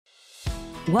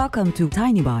Welcome to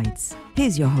Tiny Bites.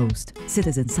 Here's your host,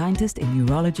 citizen scientist in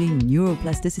neurology,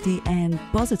 neuroplasticity, and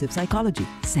positive psychology,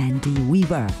 Sandy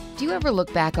Weaver. Do you ever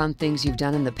look back on things you've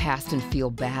done in the past and feel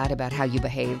bad about how you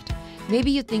behaved? Maybe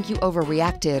you think you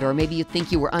overreacted, or maybe you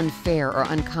think you were unfair or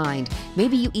unkind.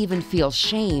 Maybe you even feel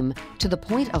shame to the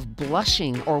point of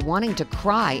blushing or wanting to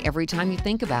cry every time you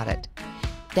think about it.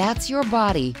 That's your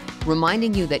body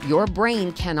reminding you that your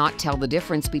brain cannot tell the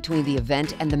difference between the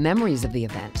event and the memories of the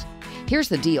event. Here's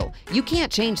the deal. You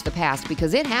can't change the past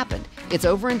because it happened. It's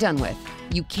over and done with.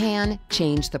 You can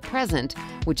change the present,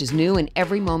 which is new in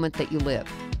every moment that you live.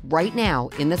 Right now,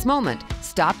 in this moment,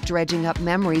 stop dredging up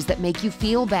memories that make you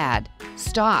feel bad.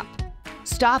 Stop.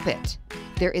 Stop it.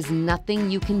 There is nothing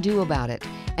you can do about it.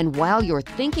 And while you're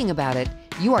thinking about it,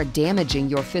 you are damaging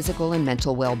your physical and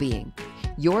mental well-being.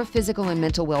 Your physical and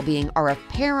mental well-being are of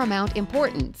paramount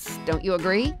importance. Don't you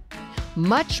agree?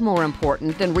 Much more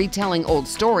important than retelling old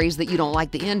stories that you don't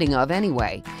like the ending of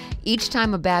anyway. Each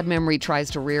time a bad memory tries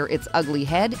to rear its ugly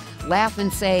head, laugh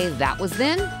and say, that was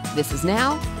then, this is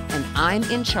now, and I'm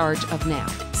in charge of now.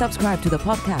 Subscribe to the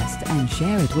podcast and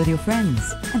share it with your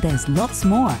friends. And there's lots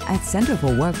more at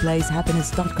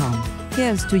centerforworkplacehappiness.com.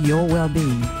 Here's to your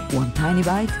well-being, one tiny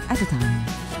bite at a time.